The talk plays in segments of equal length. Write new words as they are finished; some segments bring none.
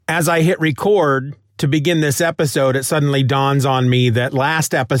as I hit record to begin this episode, it suddenly dawns on me that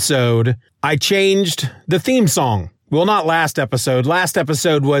last episode, I changed the theme song. Well, not last episode. Last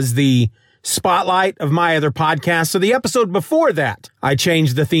episode was the spotlight of my other podcast. So the episode before that, I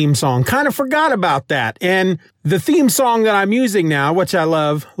changed the theme song. Kind of forgot about that. And the theme song that I'm using now, which I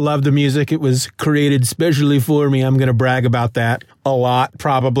love the music. It was created specially for me. I'm going to brag about that a lot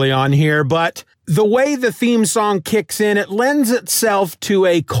probably on here. But the way the theme song kicks in, it lends itself to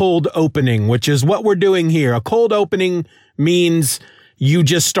a cold opening, which is what we're doing here. A cold opening means you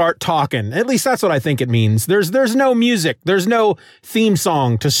just start talking. At least that's what I think it means. There's no music. There's no theme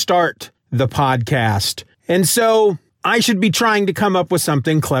song to start the podcast. And so I should be trying to come up with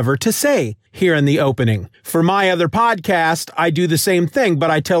something clever to say here in the opening. For my other podcast, I do the same thing, but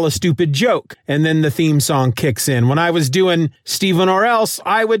I tell a stupid joke and then the theme song kicks in. When I was doing Stephen or Else,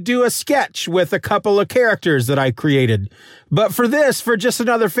 I would do a sketch with a couple of characters that I created. But for this, for Just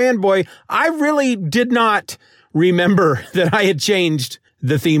Another Fanboy, I really did not remember that I had changed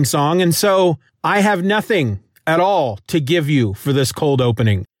the theme song. And so I have nothing at all to give you for this cold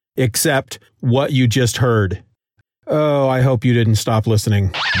opening, except what you just heard. Oh, I hope you didn't stop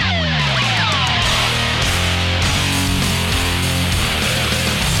listening.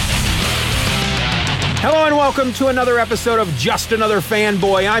 Hello and welcome to another episode of Just Another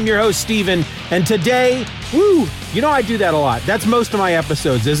Fanboy. I'm your host, Steven, and today, I do that a lot. That's most of my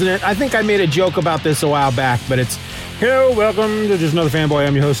episodes, isn't it? I think I made a joke about this a while back, but it's, hello, welcome to Just Another Fanboy.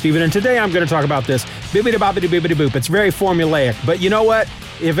 I'm your host, Steven, and today I'm going to talk about this. Bibbidi-bobbidi-bibbidi-boop. It's very formulaic, but you know what?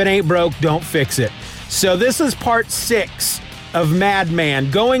 If it ain't broke, don't fix it. So this is part 6 of Madman,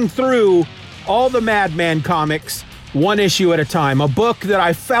 going through all the Madman comics, one issue at a time. A book that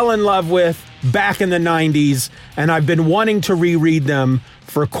I fell in love with back in the 90s, and I've been wanting to reread them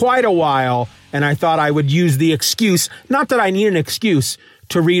for quite a while, and I thought I would use the excuse, not that I need an excuse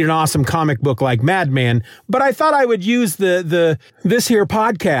to read an awesome comic book like Madman, but I thought I would use this here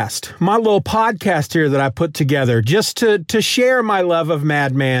podcast, my little podcast here that I put together, just to share my love of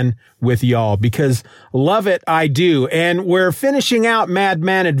Madman with y'all, because love it I do. And we're finishing out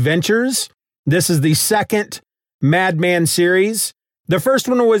Madman Adventures. This is the second Madman series. The first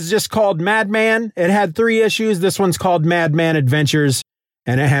one was just called Madman. It had 3 issues. This one's called Madman Adventures,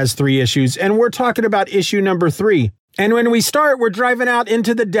 and it has 3 issues. And we're talking about issue number 3. And when we start, we're driving out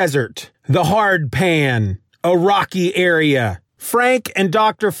into the desert, the hard pan, a rocky area. Frank and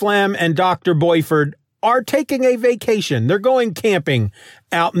Dr. Flem and Dr. Boyford are taking a vacation. They're going camping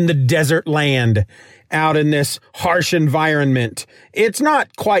out in the desert land, out in this harsh environment. It's not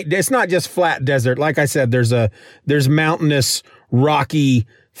just flat desert. Like I said, there's mountainous, rocky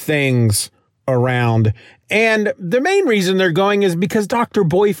things around. And the main reason they're going is because Dr.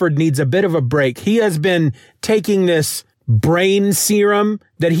 Boyford needs a bit of a break. He has been taking this brain serum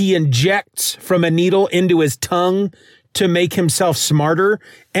that he injects from a needle into his tongue to make himself smarter,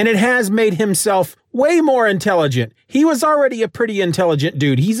 and it has made himself way more intelligent. He was already a pretty intelligent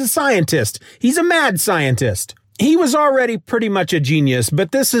dude. He's a scientist. He's a mad scientist. He was already pretty much a genius,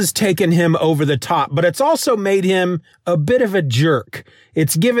 but this has taken him over the top. But it's also made him a bit of a jerk.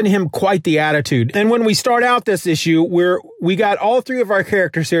 It's given him quite the attitude. And when we start out this issue, we got all 3 of our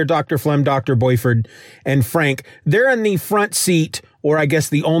characters here, Dr. Flem, Dr. Boyford, and Frank. They're in the front seat, or I guess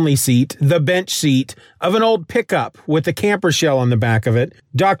the only seat, the bench seat of an old pickup with a camper shell on the back of it.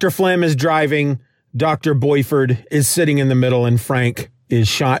 Dr. Flem is driving. Dr. Boyford is sitting in the middle, and Frank is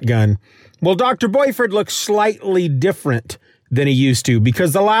shotgun. Well, Dr. Boyford looks slightly different than he used to,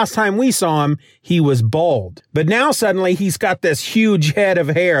 because the last time we saw him, he was bald. But now suddenly he's got this huge head of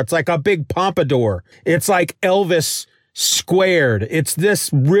hair. It's like a big pompadour. It's like Elvis squared. It's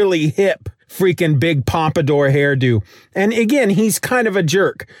this really hip, freaking big pompadour hairdo. And again, he's kind of a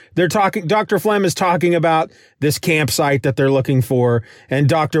jerk. Dr. Flem is talking about this campsite that they're looking for. And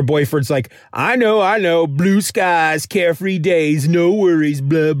Dr. Boyford's like, I know, blue skies, carefree days, no worries,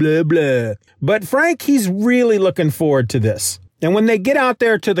 blah, blah, blah. But Frank, he's really looking forward to this. And when they get out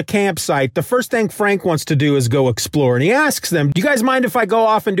there to the campsite, the first thing Frank wants to do is go explore. And he asks them, do you guys mind if I go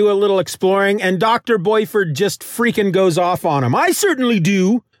off and do a little exploring? And Dr. Boyford just freaking goes off on him. I certainly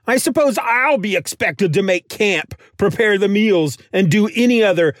do. I suppose I'll be expected to make camp, prepare the meals, and do any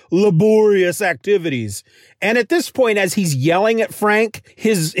other laborious activities. And at this point, as he's yelling at Frank,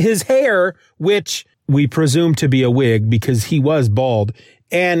 his hair, which we presume to be a wig because he was bald,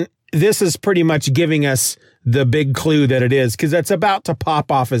 and this is pretty much giving us the big clue that it is, because it's about to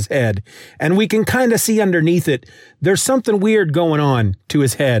pop off his head. And we can kind of see underneath it, there's something weird going on to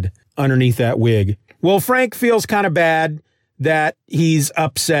his head underneath that wig. Well, Frank feels kind of bad that he's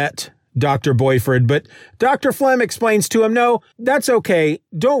upset Dr. Boyford, but Dr. Flem explains to him, no, that's okay.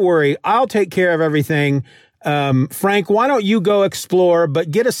 Don't worry. I'll take care of everything. Frank, why don't you go explore,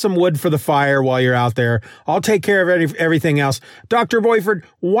 but get us some wood for the fire while you're out there. I'll take care of everything else. Dr. Boyford,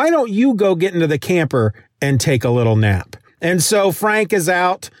 why don't you go get into the camper and take a little nap? And so Frank is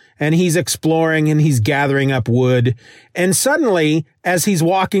out and he's exploring and he's gathering up wood. And suddenly, as he's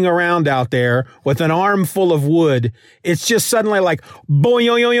walking around out there with an armful of wood, it's just suddenly like, boing,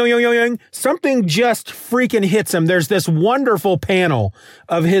 yoing, yoing, yoing, yoing, something just freaking hits him. There's this wonderful panel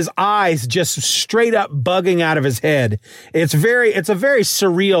of his eyes just straight up bugging out of his head. It's a very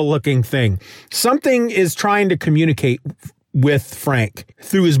surreal looking thing. Something is trying to communicate with Frank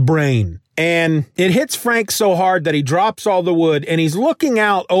through his brain. And it hits Frank so hard that he drops all the wood and he's looking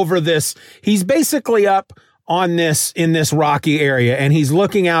out over this. He's basically up on this, in this rocky area, and he's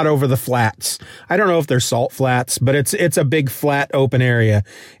looking out over the flats. I don't know if they're salt flats, but it's a big flat open area.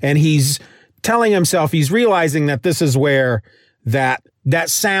 And he's telling himself, he's realizing that this is where that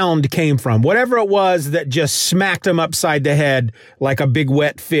sound came from. Whatever it was that just smacked him upside the head like a big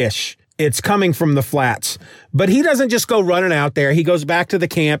wet fish. It's coming from the flats. But he doesn't just go running out there. He goes back to the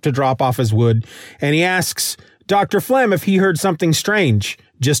camp to drop off his wood, and he asks Dr. Flem if he heard something strange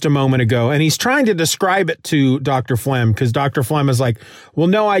just a moment ago. And he's trying to describe it to Dr. Flem because Dr. Flem is like, well,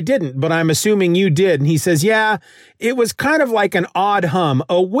 no, I didn't, but I'm assuming you did. And he says, yeah, it was kind of like an odd hum,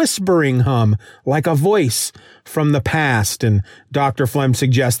 a whispering hum, like a voice from the past. And Dr. Flem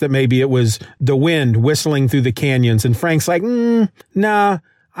suggests that maybe it was the wind whistling through the canyons. And Frank's like, nah,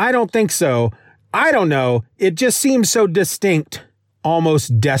 I don't think so. I don't know. It just seems so distinct,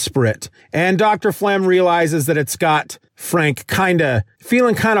 almost desperate. And Dr. Flem realizes that it's got Frank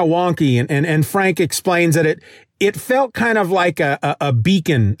feeling kind of wonky. And Frank explains that it felt kind of like a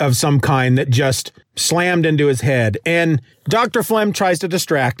beacon of some kind that just slammed into his head. And Dr. Flem tries to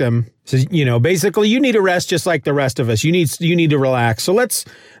distract him. Says, basically, you need a rest just like the rest of us. You need to relax. So let's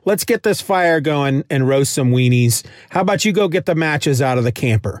get this fire going and roast some weenies. How about you go get the matches out of the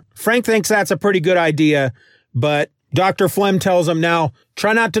camper? Frank thinks that's a pretty good idea, but Dr. Flem tells him, now,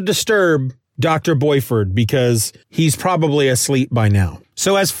 try not to disturb Dr. Boyford because he's probably asleep by now.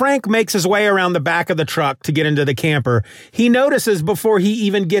 So as Frank makes his way around the back of the truck to get into the camper, he notices before he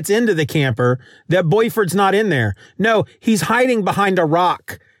even gets into the camper that Boyford's not in there. No, he's hiding behind a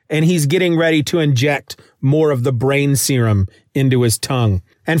rock and he's getting ready to inject more of the brain serum into his tongue.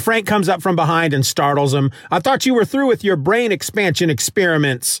 And Frank comes up from behind and startles him. I thought you were through with your brain expansion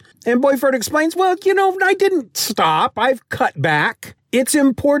experiments. And Boyford explains, well, I didn't stop. I've cut back. It's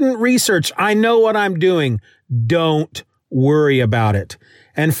important research. I know what I'm doing. Don't worry about it.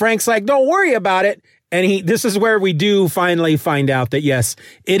 And Frank's like, don't worry about it. And this is where we do finally find out that, yes,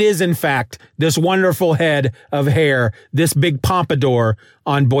 it is, in fact, this wonderful head of hair, this big pompadour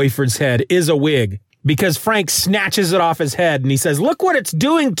on Boyford's head is a wig. Because Frank snatches it off his head and he says, look what it's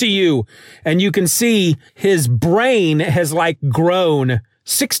doing to you. And you can see his brain has grown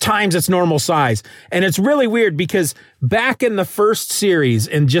 6 times its normal size. And it's really weird because back in the first series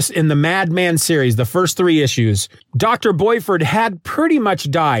and just in the Madman series, the first 3 issues, Dr. Boyford had pretty much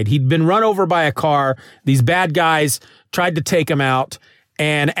died. He'd been run over by a car. These bad guys tried to take him out.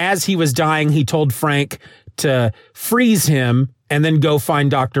 And as he was dying, he told Frank to freeze him and then go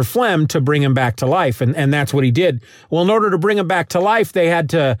find Dr. Flem to bring him back to life. And that's what he did. Well, in order to bring him back to life,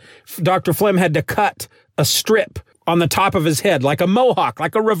 Dr. Flem had to cut a strip on the top of his head, like a mohawk,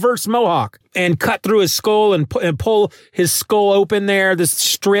 like a reverse mohawk, and cut through his skull and pull his skull open there, this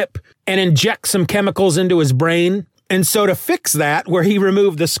strip, and inject some chemicals into his brain. And so to fix that, where he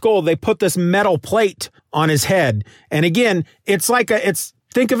removed the skull, they put this metal plate on his head. And again,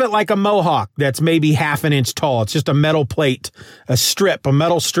 think of it like a mohawk that's maybe 1/2 inch tall. It's just a metal plate, a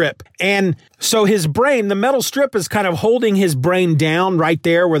metal strip. And so his brain, the metal strip is kind of holding his brain down right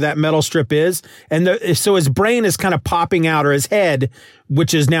there where that metal strip is. And so his brain is kind of popping out, or his head,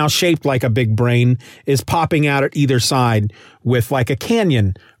 which is now shaped like a big brain, is popping out at either side with like a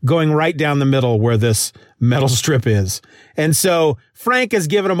canyon going right down the middle where this metal strip is. And so Frank is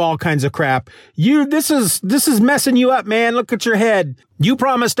giving him all kinds of crap. This is messing you up, man. Look at your head. You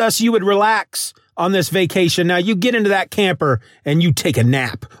promised us you would relax on this vacation. Now you get into that camper and you take a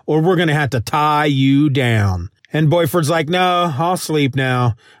nap, or we're going to have to tie you down. And Boyford's like, no, I'll sleep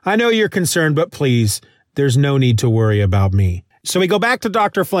now. I know you're concerned, but please, there's no need to worry about me. So we go back to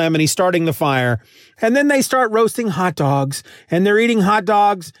Dr. Flem and he's starting the fire, and then they start roasting hot dogs, and they're eating hot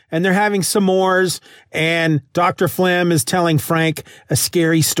dogs and they're having s'mores, and Dr. Flem is telling Frank a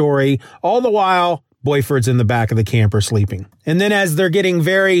scary story. All the while, Boyford's in the back of the camper sleeping. And then as they're getting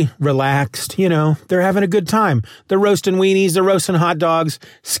very relaxed, they're having a good time. They're roasting weenies, they're roasting hot dogs,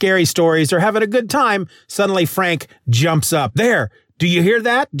 scary stories, they're having a good time. Suddenly Frank jumps up. There, do you hear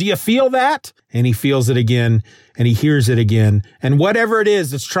that? Do you feel that? And he feels it again, and he hears it again. And whatever it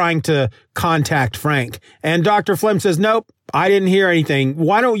is, it's trying to contact Frank. And Dr. Flem says, nope, I didn't hear anything.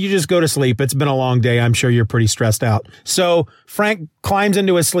 Why don't you just go to sleep? It's been a long day. I'm sure you're pretty stressed out. So Frank climbs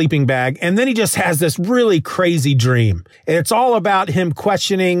into his sleeping bag, and then he just has this really crazy dream. It's all about him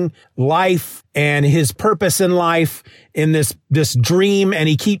questioning life and his purpose in life in this dream. And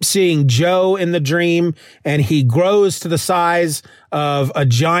he keeps seeing Joe in the dream, and he grows to the size of a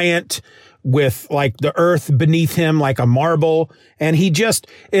giant with like the earth beneath him, like a marble. And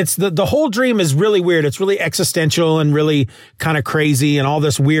it's the whole dream is really weird. It's really existential and really kind of crazy, and all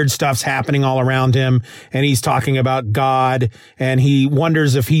this weird stuff's happening all around him. And he's talking about God, and he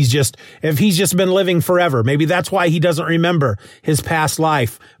wonders if he's just been living forever. Maybe that's why he doesn't remember his past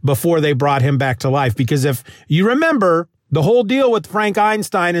life before they brought him back to life. Because if you remember, the whole deal with Frank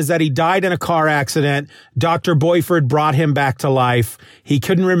Einstein is that he died in a car accident. Dr. Boyford brought him back to life. He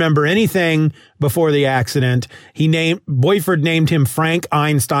couldn't remember anything before the accident. Boyford named him Frank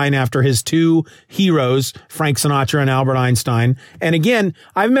Einstein after his two heroes, Frank Sinatra and Albert Einstein. And again,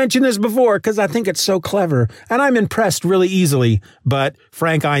 I've mentioned this before because I think it's so clever, and I'm impressed really easily. But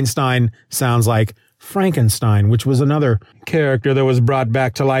Frank Einstein sounds like Frankenstein, which was another character that was brought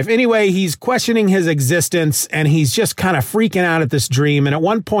back to life. Anyway, he's questioning his existence, and he's just kind of freaking out at this dream. And at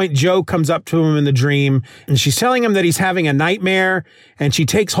one point, Joe comes up to him in the dream, and she's telling him that he's having a nightmare, and she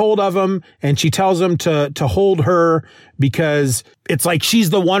takes hold of him, and she tells him to hold her because it's like she's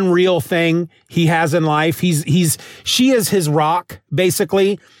the one real thing he has in life. She is his rock,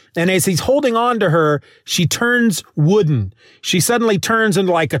 basically. And as he's holding on to her, she turns wooden. She suddenly turns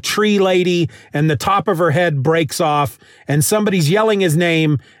into like a tree lady, and the top of her head breaks off, and somebody's yelling his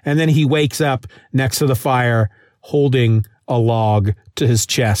name. And then he wakes up next to the fire holding a log to his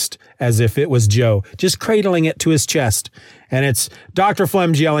chest as if it was Joe, just cradling it to his chest. And it's Dr.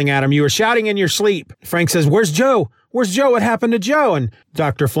 Flem's yelling at him. You were shouting in your sleep. Frank says, "Where's Joe? Where's Joe? What happened to Joe?" And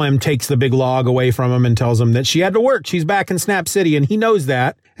Dr. Flem takes the big log away from him and tells him that she had to work. She's back in Snap City, and he knows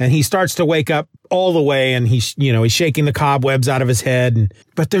that. And he starts to wake up all the way, and he's shaking the cobwebs out of his head.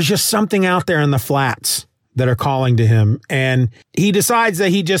 But there's just something out there in the flats that are calling to him. And he decides that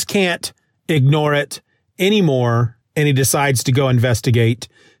he just can't ignore it anymore. And he decides to go investigate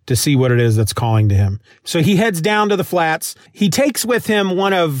to see what it is that's calling to him. So he heads down to the flats. He takes with him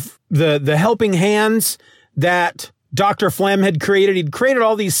one of the helping hands that Dr. Flem had created. He'd created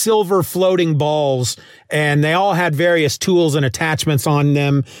all these silver floating balls, and they all had various tools and attachments on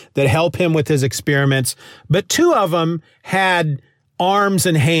them that help him with his experiments. But two of them had arms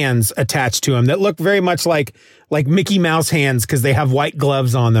and hands attached to them that look very much like Mickey Mouse hands because they have white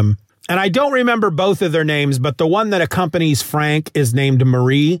gloves on them. And I don't remember both of their names, but the one that accompanies Frank is named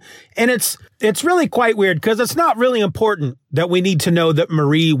Marie. And it's really quite weird because it's not really important that we need to know that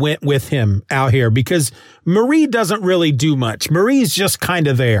Marie went with him out here, because Marie doesn't really do much. Marie's just kind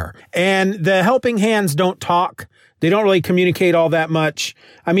of there. And the helping hands don't talk. They don't really communicate all that much.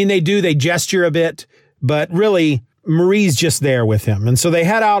 I mean, they gesture a bit, but really Marie's just there with him. And so they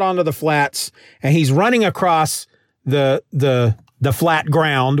head out onto the flats, and he's running across the flat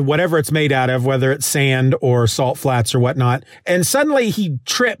ground, whatever it's made out of, whether it's sand or salt flats or whatnot. And suddenly he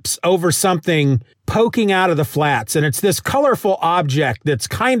trips over something poking out of the flats. And it's this colorful object that's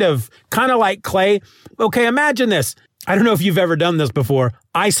kind of like clay. Okay, imagine this. I don't know if you've ever done this before.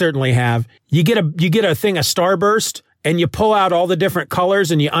 I certainly have. You get a thing of Starburst, and you pull out all the different colors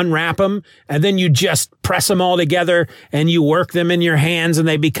and you unwrap them, and then you just press them all together and you work them in your hands and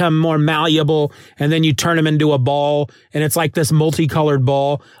they become more malleable, and then you turn them into a ball, and it's like this multicolored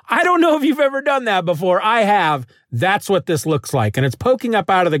ball. I don't know if you've ever done that before. I have. That's what this looks like. And it's poking up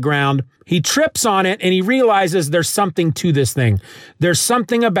out of the ground. He trips on it and he realizes there's something to this thing. There's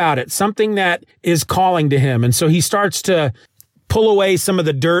something about it, something that is calling to him. And so he starts to pull away some of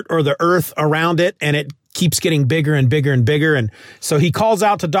the dirt or the earth around it, and it keeps getting bigger and bigger and bigger. And so he calls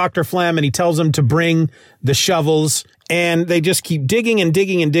out to Dr. Flem, and he tells him to bring the shovels, and they just keep digging and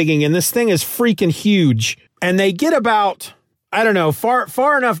digging and digging. And this thing is freaking huge. And they get about, I don't know,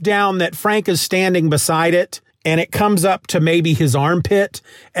 far enough down that Frank is standing beside it, and it comes up to maybe his armpit,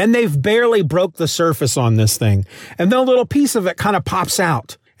 and they've barely broke the surface on this thing. And then a little piece of it kind of pops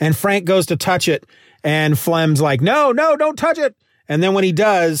out, and Frank goes to touch it, and Flem's like, no, don't touch it. And then when he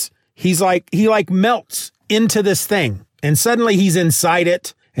does, he melts into this thing, and suddenly he's inside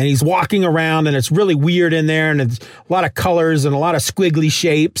it, and he's walking around, and it's really weird in there, and it's a lot of colors and a lot of squiggly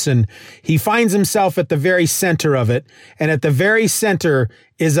shapes, and he finds himself at the very center of it, and at the very center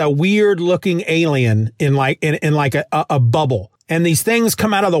is a weird looking alien in a bubble. And these things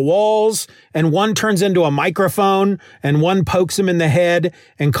come out of the walls, and one turns into a microphone, and one pokes him in the head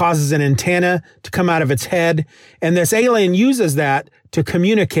and causes an antenna to come out of its head. And this alien uses that to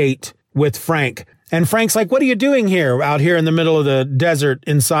communicate with Frank. And Frank's like, what are you doing here out here in the middle of the desert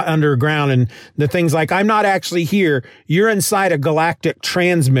inside underground? And the thing's like, I'm not actually here. You're inside a galactic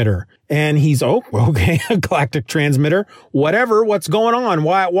transmitter. And he's, oh, okay, a galactic transmitter, whatever, what's going on?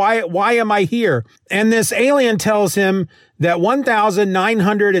 Why am I here? And this alien tells him that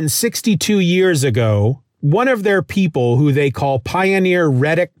 1,962 years ago, one of their people, who they call Pioneer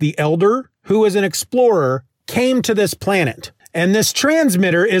Reddick the Elder, who was an explorer, came to this planet. And this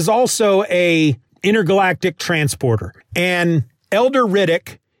transmitter is also a intergalactic transporter. And Elder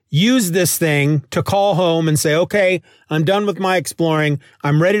Riddick used this thing to call home and say, okay, I'm done with my exploring.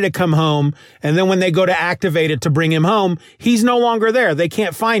 I'm ready to come home. And then when they go to activate it to bring him home, he's no longer there. They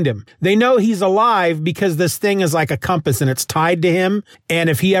can't find him. They know he's alive because this thing is like a compass and it's tied to him. And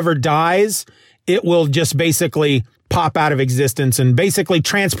if he ever dies, it will just basically pop out of existence and basically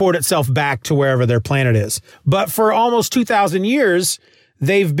transport itself back to wherever their planet is. But for almost 2,000 years,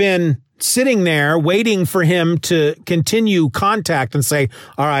 they've been sitting there waiting for him to continue contact and say,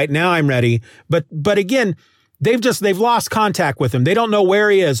 all right, now I'm ready. But again, they've lost contact with him. They don't know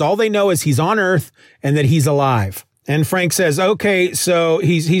where he is. All they know is he's on Earth and that he's alive. And Frank says, okay, so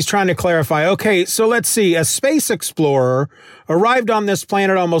he's trying to clarify. Okay, so let's see. A space explorer arrived on this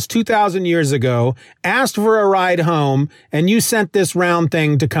planet almost 2,000 years ago, asked for a ride home, and you sent this round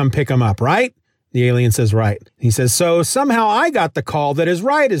thing to come pick him up, right? The alien says, right. He says, so somehow I got the call that his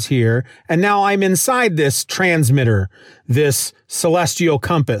ride is here, and now I'm inside this transmitter, this celestial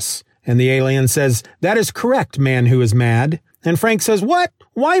compass. And the alien says, that is correct, man who is mad. And Frank says, what?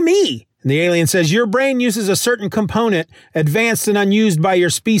 Why me? And the alien says, your brain uses a certain component advanced and unused by your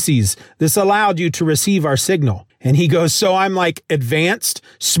species. This allowed you to receive our signal. And he goes, so I'm like advanced,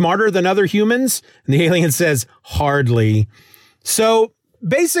 smarter than other humans? And the alien says, hardly. So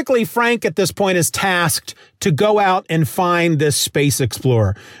basically, Frank at this point is tasked to go out and find this space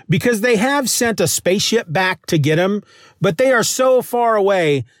explorer because they have sent a spaceship back to get him, but they are so far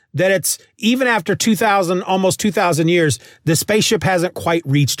away that it's even after almost 2,000 years, the spaceship hasn't quite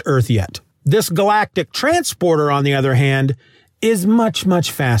reached Earth yet. This galactic transporter, on the other hand, is much,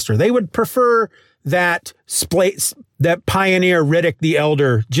 much faster. They would prefer that Pioneer Riddick the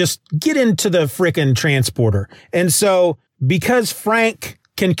Elder just get into the frickin' transporter. And so because Frank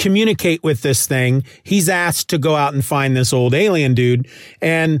can communicate with this thing, he's asked to go out and find this old alien dude.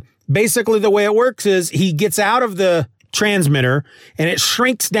 And basically the way it works is he gets out of the transmitter and it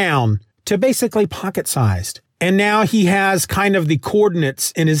shrinks down to basically pocket sized. And now he has kind of the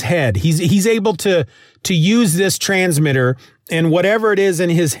coordinates in his head. He's able to use this transmitter and whatever it is in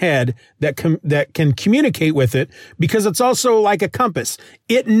his head that can communicate with it, because it's also like a compass.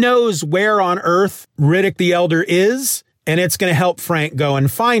 It knows where on Earth Riddick the Elder is, and it's going to help Frank go and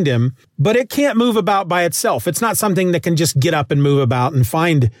find him, but it can't move about by itself. It's not something that can just get up and move about and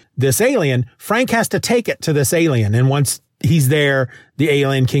find this alien. Frank has to take it to this alien, and once he's there, the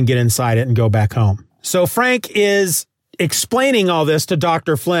alien can get inside it and go back home. So Frank is explaining all this to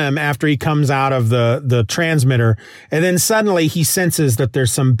Dr. Flem after he comes out of the transmitter, and then suddenly he senses that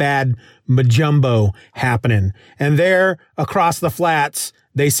there's some bad majumbo happening. And there, across the flats,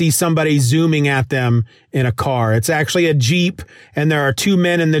 they see somebody zooming at them in a car. It's actually a Jeep, and there are two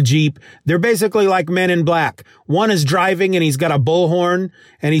men in the Jeep. They're basically like Men in Black. One is driving, and he's got a bullhorn,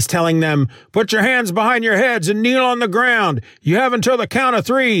 and he's telling them, put your hands behind your heads and kneel on the ground. You have until the count of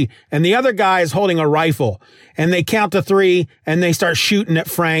 3. And the other guy is holding a rifle. And they count to 3, and they start shooting at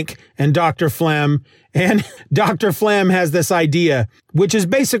Frank and Dr. Flem. And Dr. Flem has this idea, which is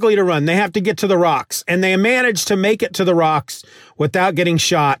basically to run. They have to get to the rocks, and they manage to make it to the rocks without getting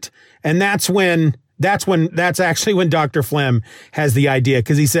shot. And that's actually when Dr. Flem has the idea,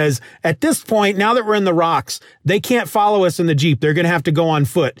 because he says, at this point, now that we're in the rocks, they can't follow us in the Jeep. They're going to have to go on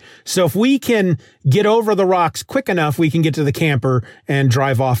foot. So if we can get over the rocks quick enough, we can get to the camper and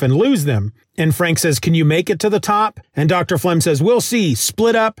drive off and lose them. And Frank says, can you make it to the top? And Dr. Flem says, we'll see.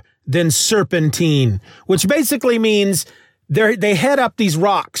 Split up, then serpentine, which basically means they head up these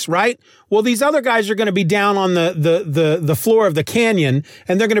rocks, right? Well, these other guys are going to be down on the floor of the canyon,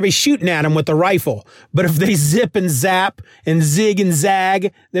 and they're going to be shooting at them with the rifle. But if they zip and zap and zig and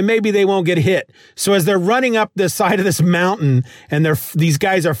zag, then maybe they won't get hit. So as they're running up the side of this mountain and these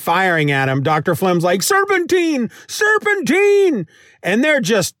guys are firing at him, Dr. Flem's like, serpentine, serpentine. And they're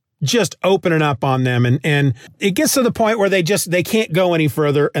just opening up on them. And it gets to the point where they can't go any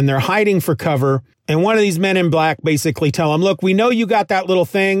further, and they're hiding for cover. And one of these men in black basically tell them, look, we know you got that little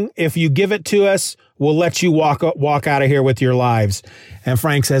thing. If you give it to us, we'll let you walk out of here with your lives. And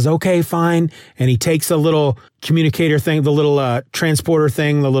Frank says, okay, fine. And he takes a little communicator thing, the little transporter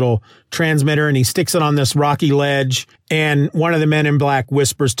thing, the little transmitter, and he sticks it on this rocky ledge. And one of the men in black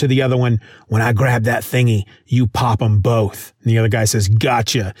whispers to the other one, when I grab that thingy, you pop them both. And the other guy says,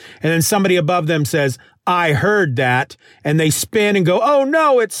 gotcha. And then somebody above them says, I heard that. And they spin and go, oh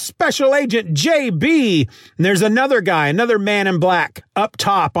no, it's Special Agent JB. And there's another guy, another man in black up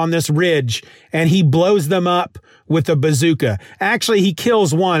top on this ridge, and he blows them up with a bazooka. Actually, he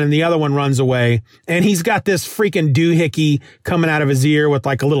kills one and the other one runs away. And he's got this freaking doohickey coming out of his ear with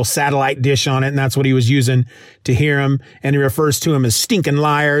like a little satellite dish on it. And that's what he was using to hear him. And he refers to him as stinking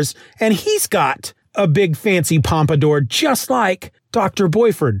liars. And he's got a big fancy pompadour, just like Dr.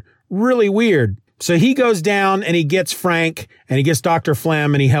 Boyford. Really weird. So he goes down and he gets Frank and he gets Dr.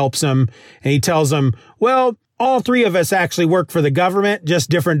 Flem and he helps him. And he tells him, well, all three of us actually work for the government,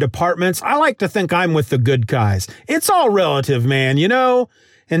 just different departments. I like to think I'm with the good guys. It's all relative, man, you know?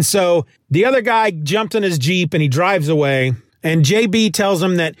 And so the other guy jumped in his Jeep and he drives away. And JB tells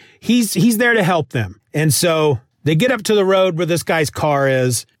him that he's there to help them. And so they get up to the road where this guy's car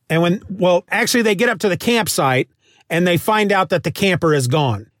is. And they get up to the campsite and they find out that the camper is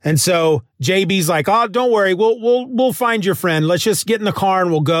gone. And so JB's like, oh, don't worry. We'll find your friend. Let's just get in the car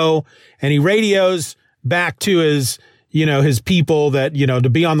and we'll go. And he radios back to his people that, to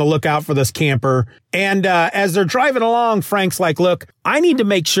be on the lookout for this camper. And as they're driving along, Frank's like, look, I need to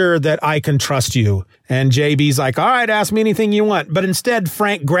make sure that I can trust you. And JB's like, all right, ask me anything you want. But instead,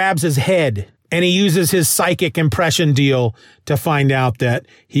 Frank grabs his head and he uses his psychic impression deal to find out that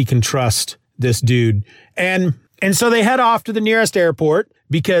he can trust this dude. And so they head off to the nearest airport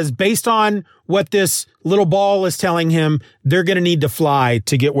because based on what this little ball is telling him, they're going to need to fly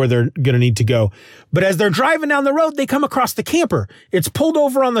to get where they're going to need to go. But as they're driving down the road, they come across the camper. It's pulled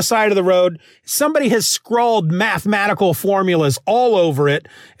over on the side of the road. Somebody has scrawled mathematical formulas all over it,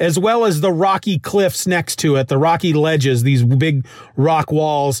 as well as the rocky cliffs next to it, the rocky ledges, these big rock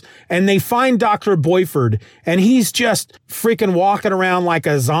walls. And they find Dr. Boyford, and he's just freaking walking around like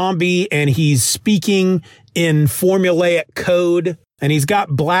a zombie, and he's speaking in formulaic code. And he's got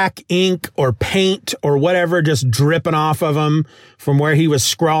black ink or paint or whatever just dripping off of him from where he was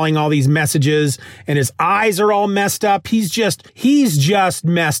scrawling all these messages. And his eyes are all messed up. He's just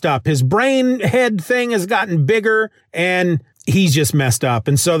messed up. His brain head thing has gotten bigger and he's just messed up.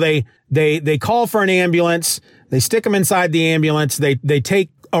 And so they call for an ambulance. They stick him inside the ambulance. They take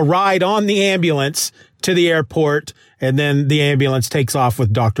a ride on the ambulance to the airport, and then the ambulance takes off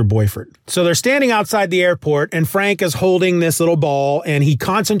with Dr. Boyford. So they're standing outside the airport, and Frank is holding this little ball, and he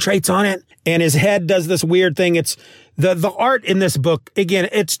concentrates on it, and his head does this weird thing. It's the art in this book, again,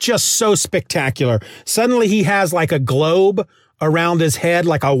 it's just so spectacular. Suddenly he has like a globe around his head,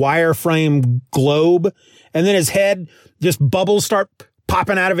 like a wireframe globe, and then his head, just bubbles start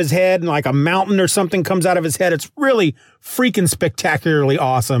popping out of his head, and like a mountain or something comes out of his head. It's really freaking spectacularly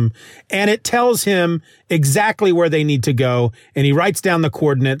awesome. And it tells him exactly where they need to go. And he writes down the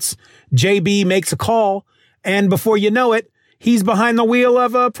coordinates. JB makes a call. And before you know it, he's behind the wheel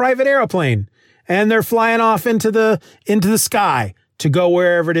of a private airplane. And they're flying off into the sky to go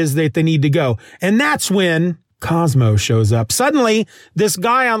wherever it is that they need to go. And that's when Cosmo shows up. Suddenly, this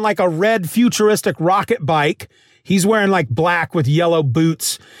guy on like a red futuristic rocket bike, he's wearing like black with yellow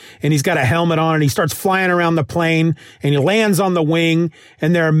boots, and he's got a helmet on, and he starts flying around the plane, and he lands on the wing,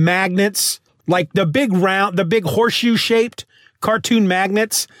 and there are magnets, like the big horseshoe shaped cartoon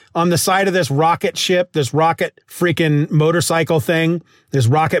magnets on the side of this rocket ship, this rocket freaking motorcycle thing, this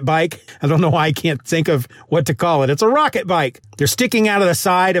rocket bike. I don't know why I can't think of what to call it. It's a rocket bike. They're sticking out of the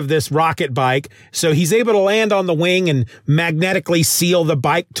side of this rocket bike. So he's able to land on the wing and magnetically seal the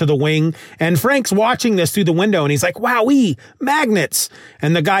bike to the wing. And Frank's watching this through the window and he's like, wowee, magnets.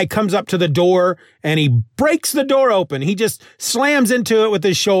 And the guy comes up to the door and he breaks the door open. He just slams into it with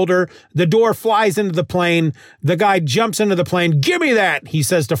his shoulder. The door flies into the plane. The guy jumps into the plane. Give me that, he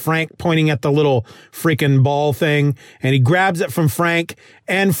says to Frank, pointing at the little freaking ball thing. And he grabs it from Frank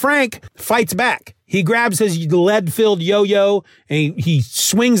and Frank fights back. He grabs his lead-filled yo-yo and he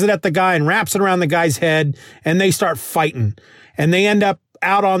swings it at the guy and wraps it around the guy's head, and they start fighting. And they end up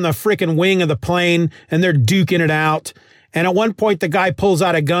out on the freaking wing of the plane, and they're duking it out. And at one point, the guy pulls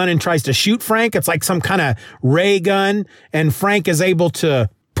out a gun and tries to shoot Frank. It's like some kind of ray gun, and Frank is able to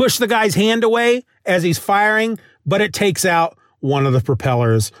push the guy's hand away as he's firing, but it takes out one of the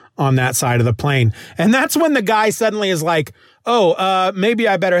propellers on that side of the plane. And that's when the guy suddenly is like, maybe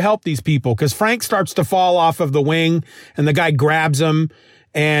I better help these people, because Frank starts to fall off of the wing, and the guy grabs him,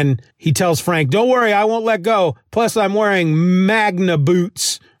 and he tells Frank, don't worry, I won't let go. Plus, I'm wearing Magna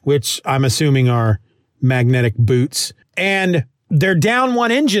boots, which I'm assuming are magnetic boots. And they're down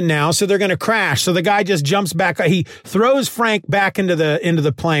one engine now, so they're going to crash. So the guy just jumps back. He throws Frank back into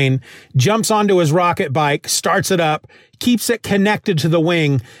the plane, jumps onto his rocket bike, starts it up, keeps it connected to the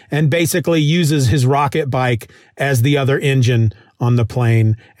wing, and basically uses his rocket bike as the other engine on the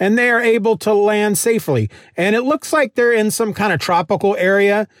plane. And they are able to land safely. And it looks like they're in some kind of tropical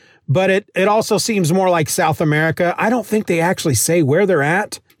area, but it also seems more like South America. I don't think they actually say where they're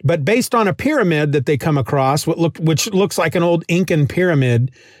at. But based on a pyramid that they come across, which looks like an old Incan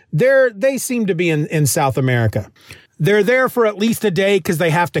pyramid, they seem to be in South America. They're there for at least a day because they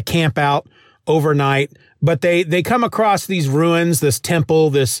have to camp out overnight. But they come across these ruins, this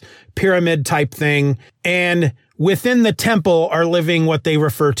temple, this pyramid type thing, and within the temple are living what they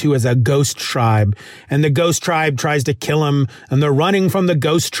refer to as a ghost tribe. And the ghost tribe tries to kill them, and they're running from the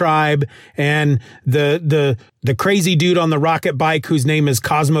ghost tribe. And the crazy dude on the rocket bike, whose name is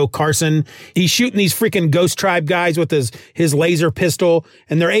Cosmo Carson, he's shooting these freaking ghost tribe guys with his laser pistol,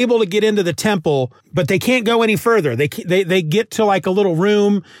 and they're able to get into the temple, but they can't go any further. They get to like a little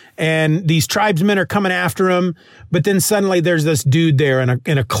room, and these tribesmen are coming after them. But then suddenly there's this dude there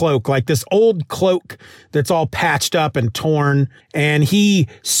in a cloak, like this old cloak that's all patched up and torn. And he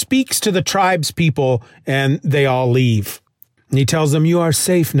speaks to the tribes people, and they all leave. And he tells them, you are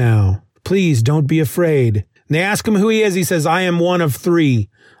safe now. Please don't be afraid. And they ask him who he is. He says, I am one of three.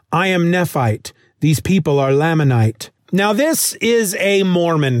 I am Nephite. These people are Lamanite. Now, this is a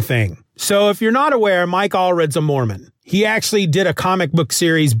Mormon thing. So if you're not aware, Mike Allred's a Mormon. He actually did a comic book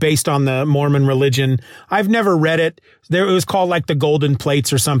series based on the Mormon religion. I've never read it. It was called like the Golden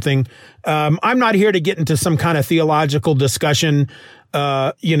Plates or something. I'm not here to get into some kind of theological discussion,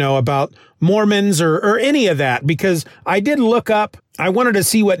 about Mormons or any of that, because I did look up. I wanted to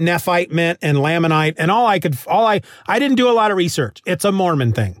see what Nephite meant and Lamanite, and I didn't do a lot of research. It's a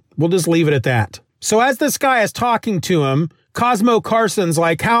Mormon thing. We'll just leave it at that. So as this guy is talking to him, Cosmo Carson's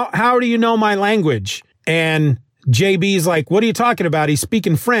like, how do you know my language? And JB's like, what are you talking about? He's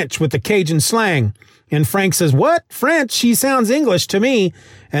speaking French with the Cajun slang. And Frank says, what? French? He sounds English to me.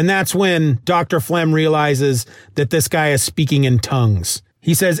 And that's when Dr. Flem realizes that this guy is speaking in tongues.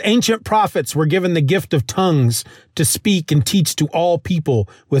 He says, ancient prophets were given the gift of tongues to speak and teach to all people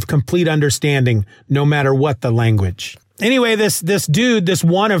with complete understanding, no matter what the language. Anyway, this dude, this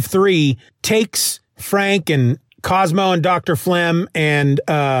one of three, takes Frank and Cosmo and Dr. Flem and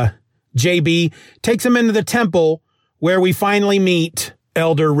JB, takes him into the temple where we finally meet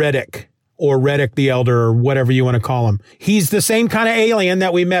Elder Reddick, or Reddick the Elder, or whatever you want to call him. He's the same kind of alien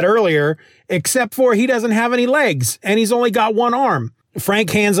that we met earlier, except for he doesn't have any legs and he's only got one arm. Frank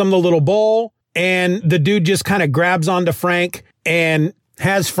hands him the little bowl, and the dude just kind of grabs onto Frank and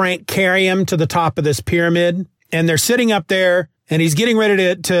has Frank carry him to the top of this pyramid. And they're sitting up there, and he's getting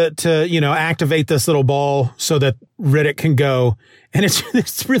ready to activate this little ball so that Riddick can go. And it's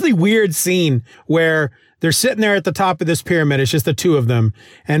this really weird scene where they're sitting there at the top of this pyramid. It's just the two of them.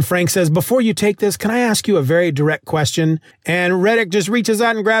 And Frank says, before you take this, can I ask you a very direct question? And Riddick just reaches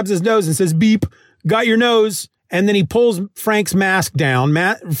out and grabs his nose and says, beep, got your nose. And then he pulls Frank's mask down.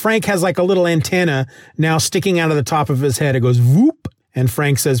 Frank has like a little antenna now sticking out of the top of his head. It goes whoop. And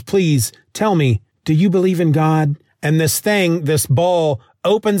Frank says, please tell me, do you believe in God? And this ball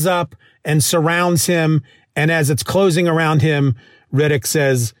opens up and surrounds him. And as it's closing around him, Riddick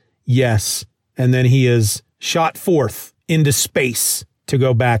says, yes. And then he is shot forth into space to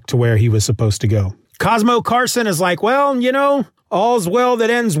go back to where he was supposed to go. Cosmo Carson is like, well, all's well that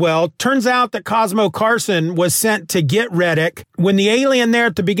ends well. Turns out that Cosmo Carson was sent to get Reddick. When the alien there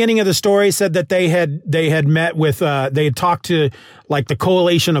at the beginning of the story said that they had met with, they had talked to like the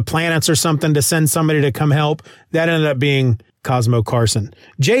Coalition of Planets or something to send somebody to come help, that ended up being Cosmo Carson.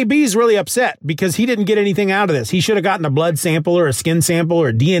 JB's really upset because he didn't get anything out of this. He should have gotten a blood sample or a skin sample or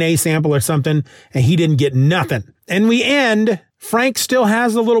a DNA sample or something, and he didn't get nothing. And we end Frank still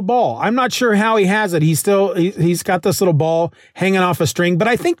has the little ball. I'm not sure how he has it. He's got this little ball hanging off a string, but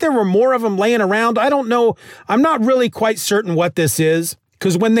I think there were more of them laying around. I don't know. I'm not really quite certain what this is,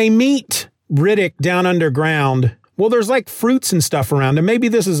 because when they meet Riddick down underground, well, there's like fruits and stuff around, and maybe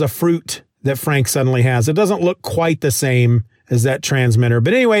this is a fruit that Frank suddenly has. It doesn't look quite the same as that transmitter.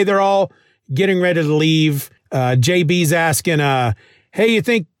 But anyway, they're all getting ready to leave. JB's asking, hey, you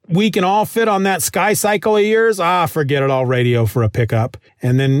think we can all fit on that Sky Cycle of yours? Forget it. I'll radio for a pickup.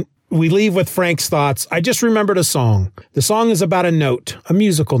 And then we leave with Frank's thoughts. I just remembered a song. The song is about a note, a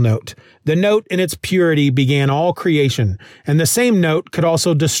musical note. The note in its purity began all creation, and the same note could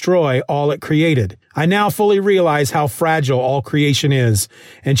also destroy all it created. I now fully realize how fragile all creation is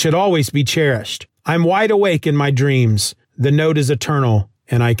and should always be cherished. I'm wide awake in my dreams. The note is eternal,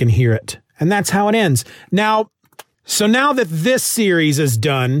 and I can hear it. And that's how it ends. Now that this series is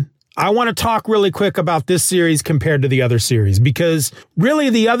done, I want to talk really quick about this series compared to the other series, because really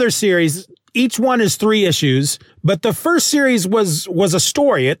the other series, each one is 3 issues, but the first series was a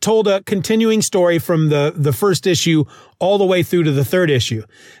story. It told a continuing story from the first issue all the way through to the 3rd issue.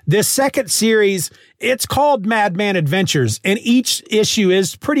 This second series, it's called Madman Adventures, and each issue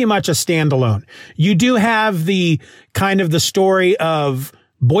is pretty much a standalone. You do have the kind of the story of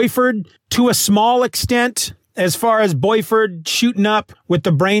Boyford to a small extent, as far as Boyford shooting up with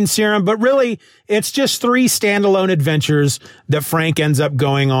the brain serum, but really it's just 3 standalone adventures that Frank ends up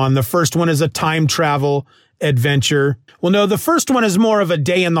going on. The first one is a time travel adventure. Well, no, the first one is more of a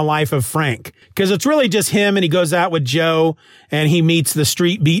day in the life of Frank, because it's really just him, and he goes out with Joe and he meets the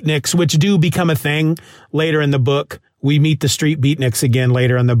street beatniks, which do become a thing later in the book. We meet the street beatniks again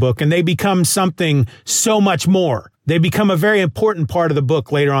later in the book, and they become something so much more. They become a very important part of the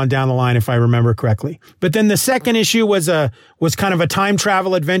book later on down the line, if I remember correctly. But then the second issue was kind of a time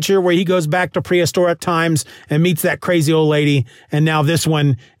travel adventure where he goes back to prehistoric times and meets that crazy old lady. And now this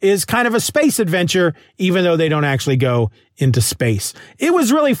one is kind of a space adventure, even though they don't actually go into space. It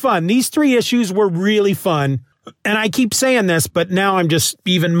was really fun. These 3 issues were really fun. And I keep saying this, but now I'm just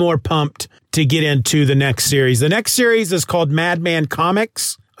even more pumped to get into the next series. The next series is called Madman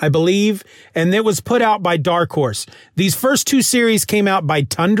Comics, I believe, and it was put out by Dark Horse. These first 2 series came out by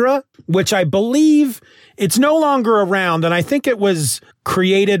Tundra, which I believe it's no longer around, and I think it was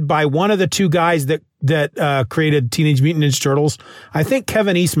created by one of the 2 guys that created Teenage Mutant Ninja Turtles. I think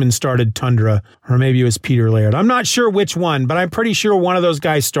Kevin Eastman started Tundra, or maybe it was Peter Laird. I'm not sure which one, but I'm pretty sure one of those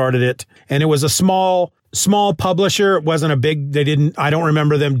guys started it, and it was a small publisher. It wasn't a big, I don't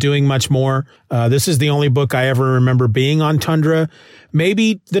remember them doing much more. This is the only book I ever remember being on Tundra.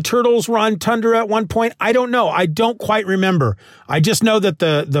 Maybe the Turtles were on Tundra at one point. I don't know. I don't quite remember. I just know that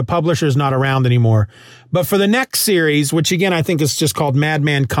the publisher's not around anymore. But for the next series, which again, I think is just called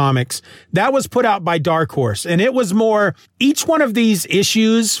Madman Comics, that was put out by Dark Horse. And it was more, each one of these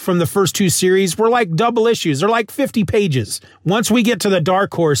issues from the first 2 series were like double issues. They're like 50 pages. Once we get to the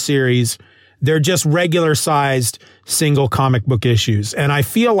Dark Horse series, they're just regular sized single comic book issues. And I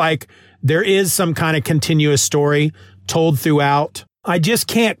feel like there is some kind of continuous story told throughout. I just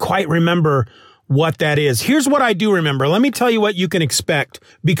can't quite remember what that is. Here's what I do remember. Let me tell you what you can expect,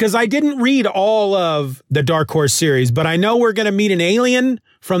 because I didn't read all of the Dark Horse series, but I know we're going to meet an alien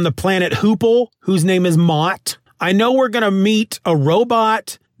from the planet Hoople, whose name is Mott. I know we're going to meet a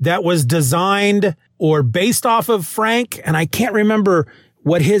robot that was designed or based off of Frank, and I can't remember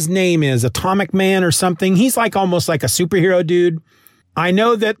what his name is, Atomic Man or something. He's like almost like a superhero dude. I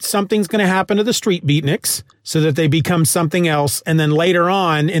know that something's going to happen to the street beatniks so that they become something else. And then later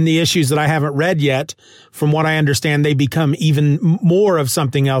on in the issues that I haven't read yet, from what I understand, they become even more of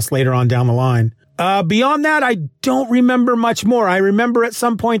something else later on down the line. Beyond that, I don't remember much more. I remember at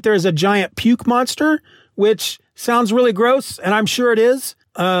some point there's a giant puke monster, which sounds really gross, and I'm sure it is.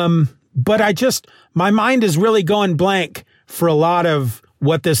 But my mind is really going blank for a lot of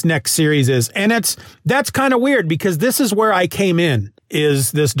what this next series is. And that's kind of weird, because this is where I came in,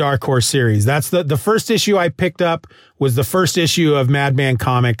 is this Dark Horse series. That's the first issue I picked up was the first issue of Madman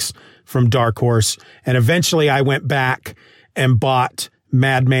Comics from Dark Horse. And eventually I went back and bought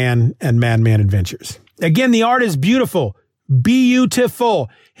Madman and Madman Adventures. Again, the art is beautiful. Beautiful.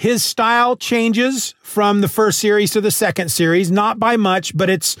 His style changes from the first series to the second series, not by much, but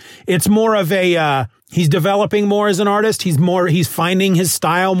it's more of a, he's developing more as an artist. He's finding his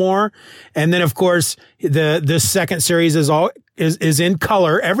style more. And then of course, this second series is in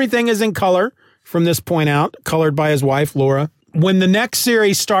color. Everything is in color from this point out, colored by his wife, Laura. When the next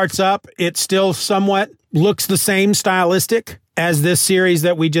series starts up, it still somewhat looks the same stylistic as this series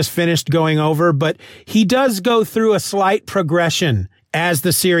that we just finished going over, but he does go through a slight progression as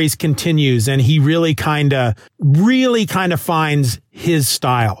the series continues, and he really kind of finds his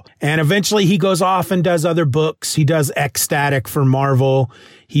style. And eventually he goes off and does other books. He does Ecstatic for Marvel.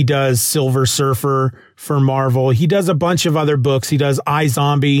 He does Silver Surfer for Marvel. He does a bunch of other books. He does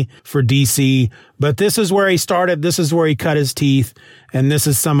iZombie for DC. But this is where he started. This is where he cut his teeth. And this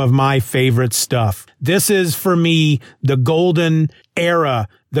is some of my favorite stuff. This is, for me, the golden era.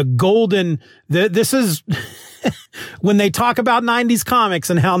 This is when they talk about 90s comics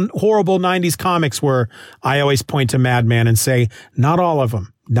and how horrible 90s comics were, I always point to Madman and say, not all of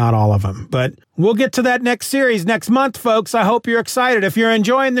them. Not all of them. But we'll get to that next series next month, folks. I hope you're excited. If you're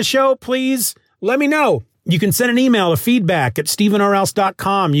enjoying the show, please let me know. You can send an email to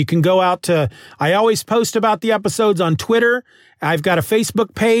feedback@StephenOrElse.com. You can go out to, I always post about the episodes on Twitter. I've got a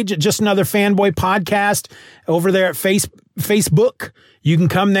Facebook page, Just Another Fanboy Podcast, over there at Facebook. You can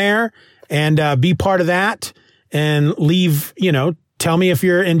come there and be part of that and leave, tell me if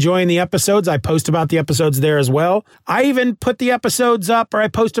you're enjoying the episodes. I post about the episodes there as well. I even put the episodes up, or I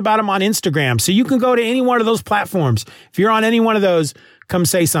post about them on Instagram. So you can go to any one of those platforms. If you're on any one of those, come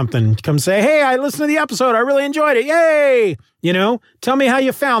say something. Come say, hey, I listened to the episode. I really enjoyed it. Yay! Tell me how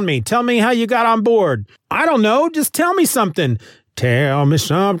you found me. Tell me how you got on board. I don't know. Just tell me something. Tell me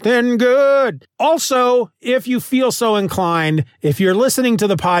something good. Also, if you feel so inclined, if you're listening to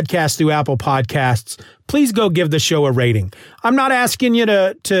the podcast through Apple Podcasts, please go give the show a rating. I'm not asking you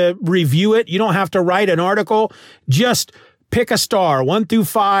to review it. You don't have to write an article. Just pick a star, 1 through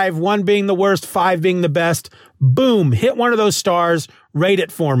 5, 1 being the worst, 5 being the best. Boom, hit one of those stars, rate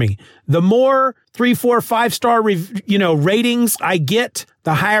it for me. The more 3, 4, 5-star, ratings I get,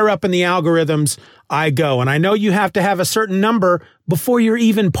 the higher up in the algorithms I go. And I know you have to have a certain number before you're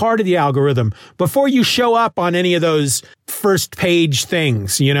even part of the algorithm, before you show up on any of those first page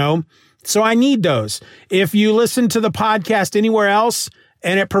things, So I need those. If you listen to the podcast anywhere else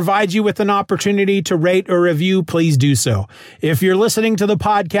and it provides you with an opportunity to rate or review, please do so. If you're listening to the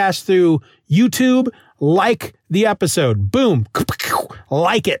podcast through YouTube, like the episode. Boom.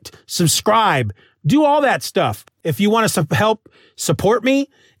 Like it. Subscribe. Do all that stuff. If you want to help support me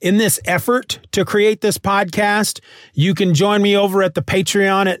in this effort to create this podcast, you can join me over at the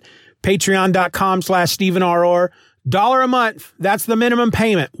Patreon at patreon.com/StephenROR. $1 a month. That's the minimum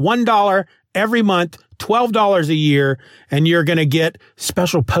payment. $1 every month, $12 a year. And you're going to get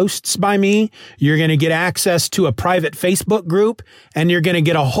special posts by me. You're going to get access to a private Facebook group, and you're going to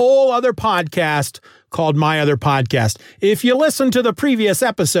get a whole other podcast called My Other Podcast. If you listen to the previous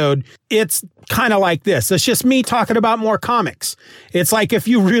episode, it's kind of like this. It's just me talking about more comics. It's like, if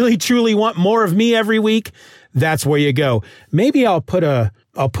you really truly want more of me every week, that's where you go. Maybe I'll put an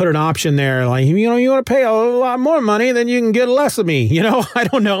option there, like, you want to pay a lot more money, then you can get less of me. I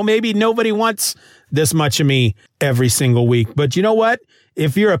don't know. Maybe nobody wants this much of me every single week. But you know what?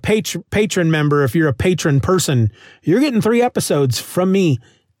 If you're a patron member, if you're a patron person, you're getting 3 episodes from me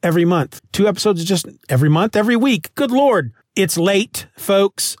every month. 2 episodes just every month, every week. Good Lord. It's late,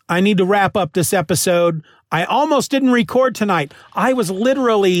 folks. I need to wrap up this episode. I almost didn't record tonight. I was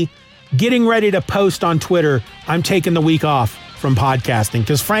literally getting ready to post on Twitter, I'm taking the week off from podcasting,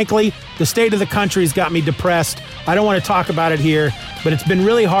 because frankly, the state of the country has got me depressed. I don't want to talk about it here, but it's been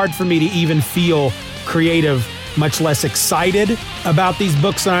really hard for me to even feel creative, much less excited about these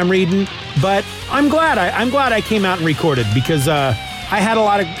books that I'm reading. But I'm glad I came out and recorded, because I had a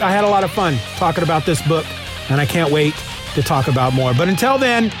lot of fun talking about this book, and I can't wait to talk about more. But until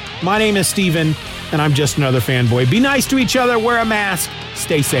then, my name is Stephen, and I'm just another fanboy. Be nice to each other, wear a mask,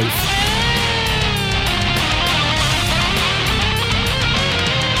 stay safe.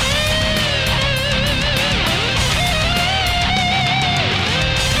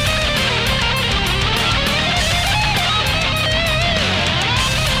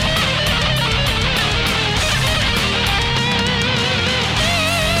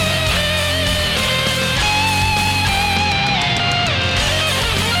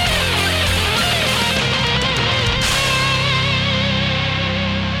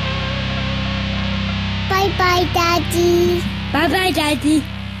 Bye-bye, Daddy. Bye-bye, Daddy.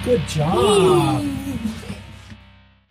 Good job.